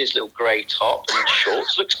Oren in his little grey top and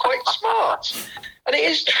shorts looks quite smart. And it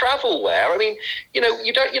is travel wear. I mean,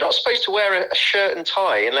 you're not supposed to wear a shirt and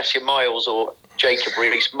tie unless you're Miles or Jacob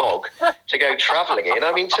Rees-Mogg to go travelling in.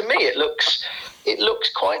 I mean, to me, it looks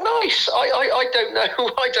quite nice. I don't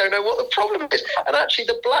know what the problem is. And actually,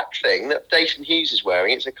 the black thing that Dathan Hughes is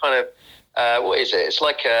wearing, it's a kind of what is it? It's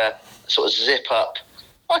like a sort of zip up.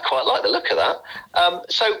 I quite like the look of that.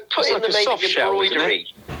 So put in the maybe embroidery.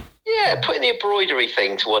 Yeah, putting the embroidery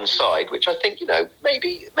thing to one side, which I think,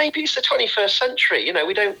 maybe it's the 21st century.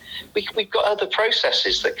 We've got other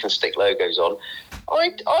processes that can stick logos on.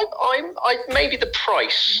 I maybe the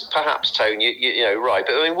price, perhaps, Tone, right.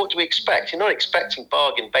 But I mean, what do we expect? You're not expecting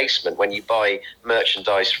bargain basement when you buy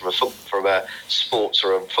merchandise from a sports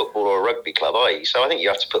or a football or a rugby club, are you? So I think you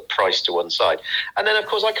have to put price to one side. And then, of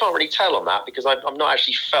course, I can't really tell on that because I've not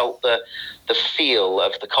actually felt the feel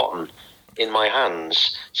of the cotton in my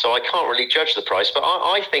hands, so I can't really judge the price. But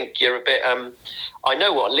I think you're a bit. I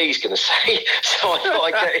know what Lee's going to say, so I thought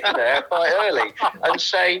I'd get in there quite early and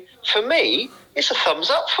say, for me, it's a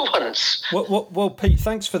thumbs up for once. Well, Pete,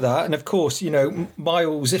 thanks for that. And of course,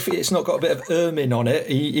 Miles, if it's not got a bit of ermine on it,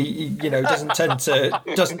 he doesn't tend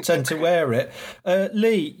to wear it.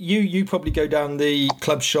 Lee, you probably go down the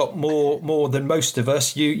club shop more than most of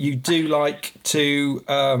us. You do like to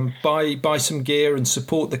buy some gear and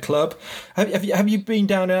support the club. Have you been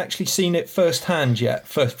down and actually seen it firsthand yet?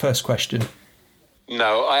 First question.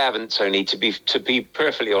 No, I haven't, Tony. To be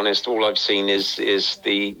perfectly honest, all I've seen is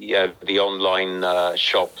the online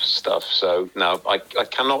shop stuff. So no, I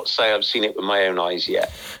cannot say I've seen it with my own eyes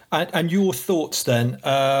yet. And your thoughts then?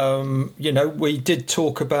 We did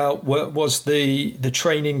talk about was the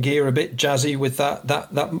training gear a bit jazzy with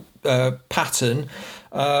that pattern.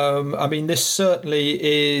 This certainly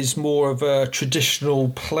is more of a traditional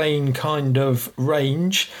plain kind of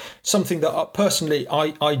range, something that personally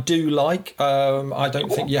I do like. I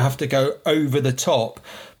don't think you have to go over the top,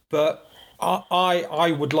 but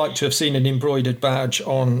I would like to have seen an embroidered badge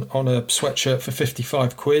on a sweatshirt for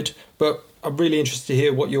 £55. But I'm really interested to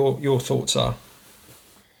hear what your thoughts are.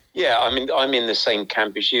 Yeah, I'm in the same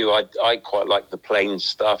camp as you. I quite like the plain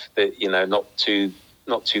stuff that,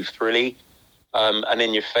 not too frilly. And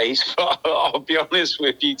in your face, but I'll be honest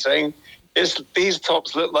with you, Tane, these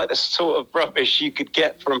tops look like the sort of rubbish you could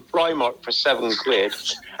get from Primark for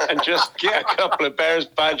 £7 and just get a couple of Bears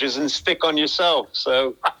badges and stick on yourself.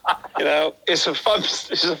 So, it's a fun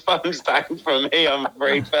stand for me, I'm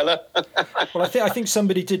afraid, fella. Well, I think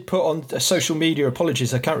somebody did put on social media,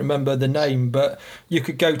 apologies, I can't remember the name, but you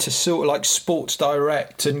could go to sort of like Sports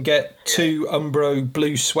Direct and get 2 Umbro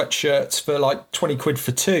blue sweatshirts for like £20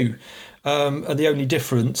 for 2. And the only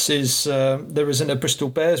difference is there isn't a Bristol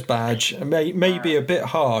Bears badge. It may be a bit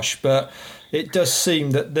harsh, but it does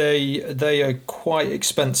seem that they are quite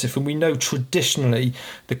expensive. And we know traditionally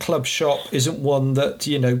the club shop isn't one that,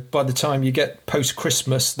 by the time you get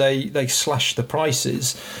post-Christmas, they slash the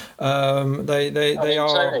prices. They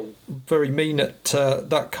are very mean at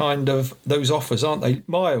that kind of those offers, aren't they,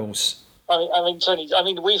 Miles? Tony,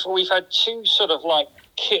 we've had 2 sort of like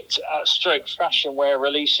kit stroke fashion wear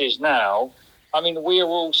releases now. We're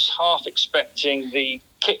all half expecting the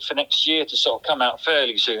kit for next year to sort of come out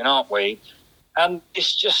fairly soon, aren't we? And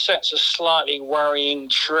this just sets a slightly worrying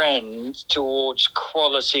trend towards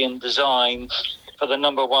quality and design for the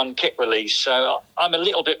number 1 kit release. So I'm a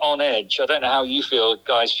little bit on edge. I don't know how you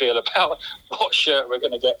guys feel about what shirt we're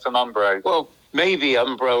going to get from Umbro. Well, maybe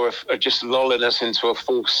Umbro are just lulling us into a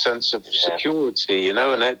false sense of security, and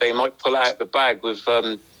they might pull out the bag with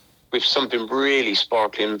something really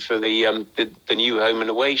sparkling for the new home and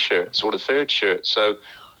away shirts or the third shirt. So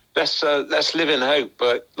let's live in hope.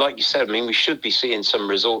 But like you said, we should be seeing some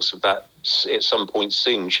results of that at some point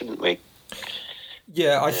soon, shouldn't we?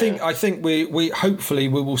 Yeah, I think we hopefully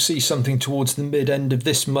we will see something towards the mid-end of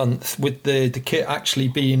this month with the kit actually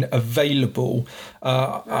being available.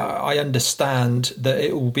 I understand that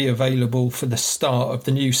it will be available for the start of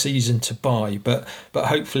the new season to buy, but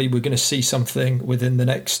hopefully we're going to see something within the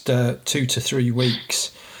next 2 to 3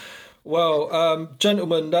 weeks. Well,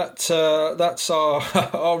 gentlemen, that's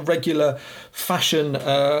our regular fashion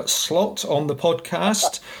slot on the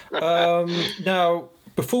podcast. Now,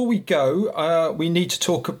 before we go, we need to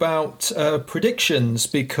talk about predictions,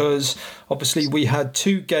 because obviously we had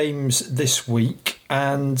 2 games this week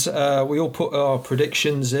and we all put our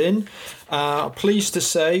predictions in. Pleased to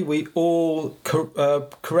say we all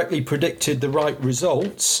correctly predicted the right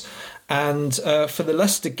results. And for the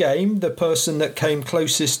Leicester game, the person that came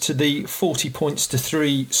closest to the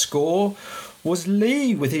 40-3 score was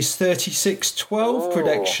Lee with his 36-12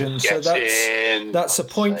 prediction. So that's a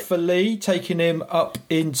point for Lee, taking him up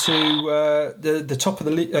into the top of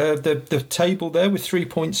the table there with 3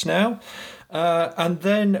 points now. And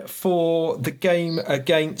then for the game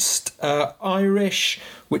against Irish,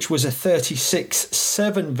 which was a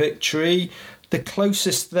 36-7 victory, the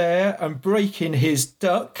closest there and breaking his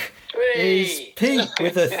duck is Pete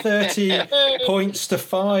with a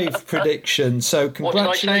 30-5 prediction. So congratulations.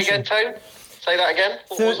 What did I say again, Tone? Say that again.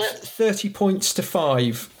 What was it?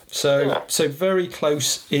 30-5. So very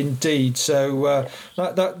close indeed. So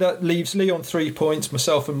that leaves Lee on 3 points,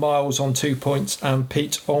 myself and Miles on 2 points, and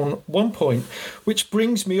Pete on 1 point. Which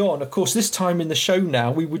brings me on. Of course, this time in the show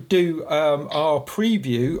now we would do our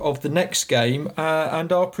preview of the next game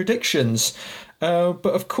and our predictions. But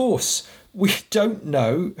of course, we don't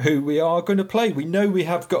know who we are going to play. We know we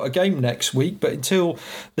have got a game next week, but until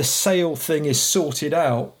the Sale thing is sorted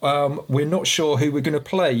out, we're not sure who we're going to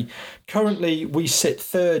play. Currently, we sit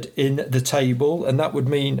 3rd in the table, and that would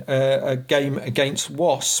mean a game against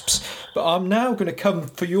Wasps. But I'm now going to come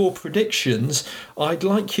for your predictions. I'd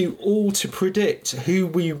like you all to predict who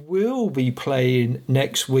we will be playing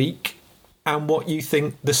next week and what you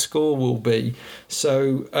think the score will be.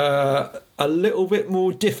 So a little bit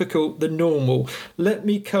more difficult than normal. Let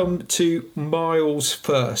me come to Miles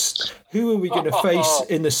first. Who are we going to face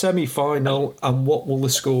in the semi-final, and what will the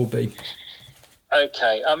score be?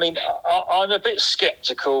 Okay, I'm a bit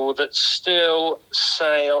sceptical that still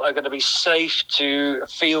Sale are going to be safe to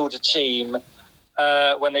field a team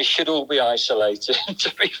when they should all be isolated,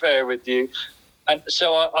 to be fair with you. And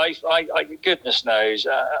so I goodness knows.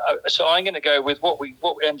 So I'm going to go with what we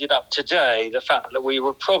ended up today, the fact that we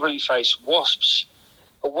will probably face Wasps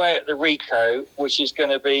away at the Ricoh, which is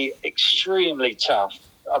going to be extremely tough.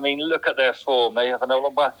 I mean, look at their form. They have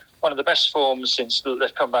one of the best forms since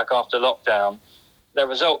they've come back after lockdown. Their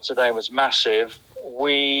result today was massive.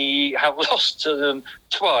 We have lost to them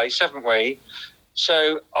twice, haven't we?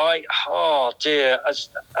 So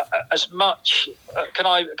as much can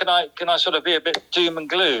I sort of be a bit doom and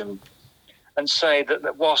gloom and say that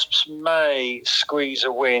the Wasps may squeeze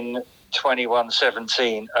a win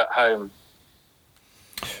 21-17 at home.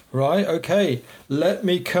 Right, okay. Let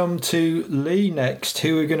me come to Lee next.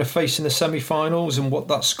 Who are going to face in the semi-finals and what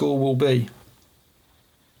that score will be?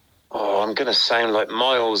 Oh, I'm going to sound like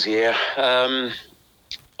Miles here.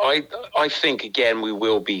 I think, again, we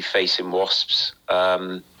will be facing Wasps.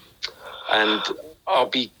 And I'll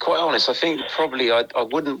be quite honest, I think probably I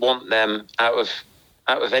wouldn't want them out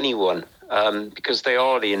of anyone because they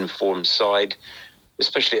are the informed side,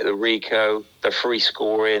 especially at the Ricoh. They're free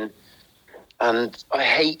scoring. And I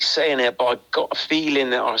hate saying it, but I've got a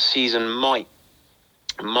feeling that our season might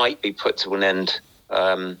be put to an end,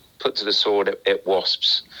 put to the sword at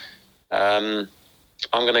Wasps. I'm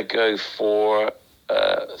going to go for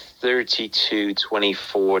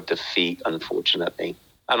 32-24 defeat, unfortunately.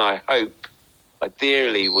 And I hope, I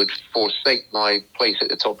dearly would forsake my place at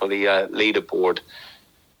the top of the leaderboard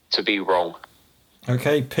to be wrong.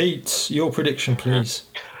 Okay, Pete, your prediction, please.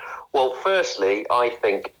 Well, firstly, I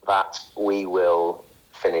think that we will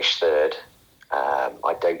finish third.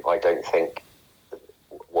 I don't think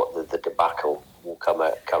what the debacle will come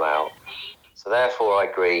out. So therefore, I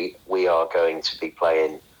agree we are going to be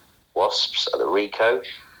playing Wasps at the Ricoh,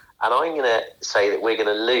 and I'm going to say that we're going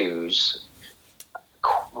to lose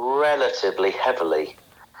relatively heavily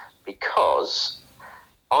because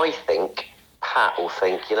I think Pat will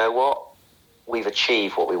think, you know what, we've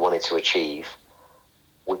achieved what we wanted to achieve.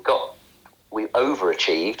 We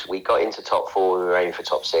overachieved. We got into top 4. We were aiming for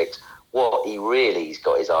top 6. What he really's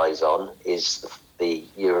got his eyes on is the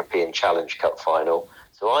European Challenge Cup final.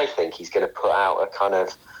 So I think he's going to put out a kind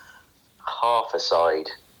of half a side,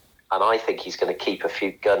 and I think he's going to keep a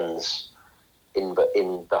few guns in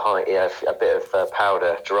behind, a bit of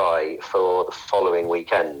powder dry for the following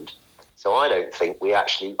weekend. So I don't think we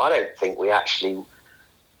actually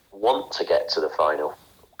want to get to the final.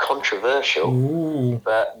 Controversial. Ooh.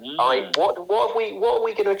 But what are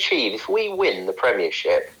we going to achieve if we win the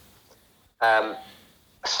Premiership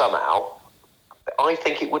somehow? I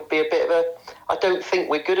think it would be a bit of I don't think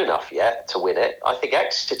we're good enough yet to win it. I think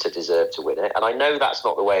Exeter deserve to win it, and I know that's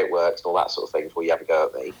not the way it works and all that sort of thing before you have a go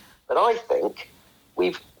at me. But I think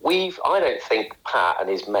I don't think Pat and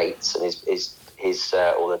his mates and his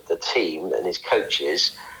or the team and his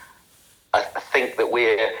coaches, I think that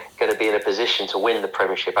we're going to be in a position to win the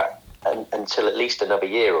Premiership until at least another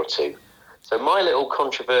year or two. So my little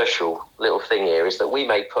controversial little thing here is that we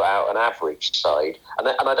may put out an average side, and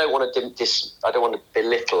I don't want to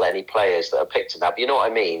belittle any players that are picked in that. But you know what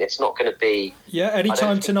I mean? It's not going to be any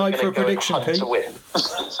time tonight for a prediction, Pete. To win.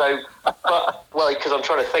 So, because I'm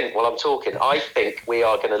trying to think while I'm talking, I think we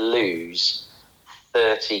are going to lose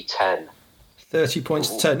 30-10. 30 points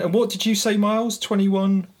to 10. And what did you say, Miles?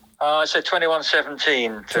 21. I said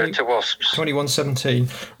 21-17 to Wasps. 21-17.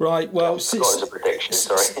 Right, well... As a prediction,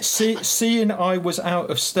 sorry. Seeing I was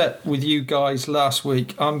out of step with you guys last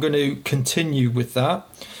week, I'm going to continue with that.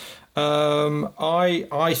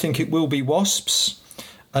 I think it will be Wasps,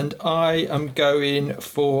 and I am going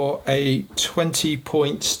for a 20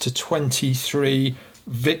 points to 23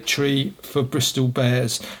 victory for Bristol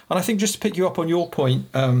Bears. And I think just to pick you up on your point,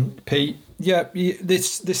 Pete, yeah,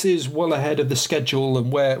 this is well ahead of the schedule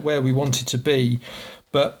and where we wanted to be.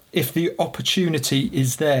 But if the opportunity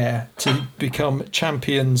is there to become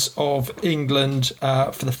champions of England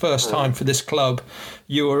for the first time for this club,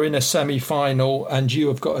 you are in a semi-final and you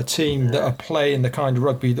have got a team that are playing the kind of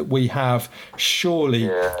rugby that we have.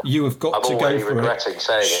 Surely you have got to go for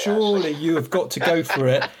it. Surely you have got to go for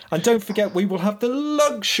it. And don't forget, we will have the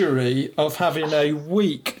luxury of having a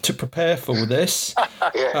week to prepare for this.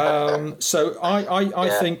 So I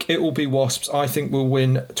think it will be Wasps. I think we'll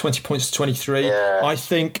win 20 points to 23. I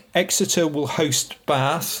think Exeter will host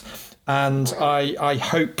Bath, and I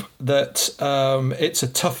hope that it's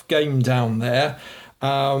a tough game down there.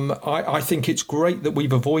 I think it's great that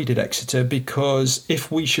we've avoided Exeter, because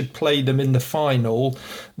if we should play them in the final,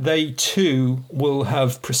 they too will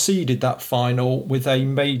have preceded that final with a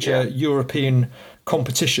major European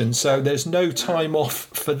competition, so there's no time off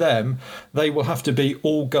for them. They will have to be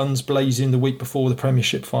all guns blazing the week before the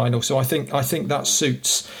Premiership final. So I think that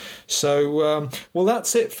suits. So, well,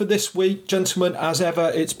 that's it for this week, gentlemen. As ever,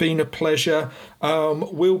 it's been a pleasure.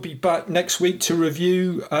 We'll be back next week to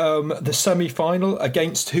review the semi-final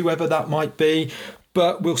against whoever that might be.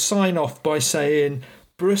 But we'll sign off by saying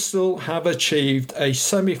Bristol have achieved a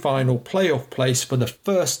semi-final playoff place for the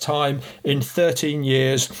first time in 13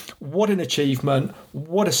 years. What an achievement.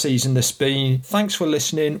 What a season this has been. Thanks for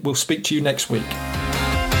listening. We'll speak to you next week.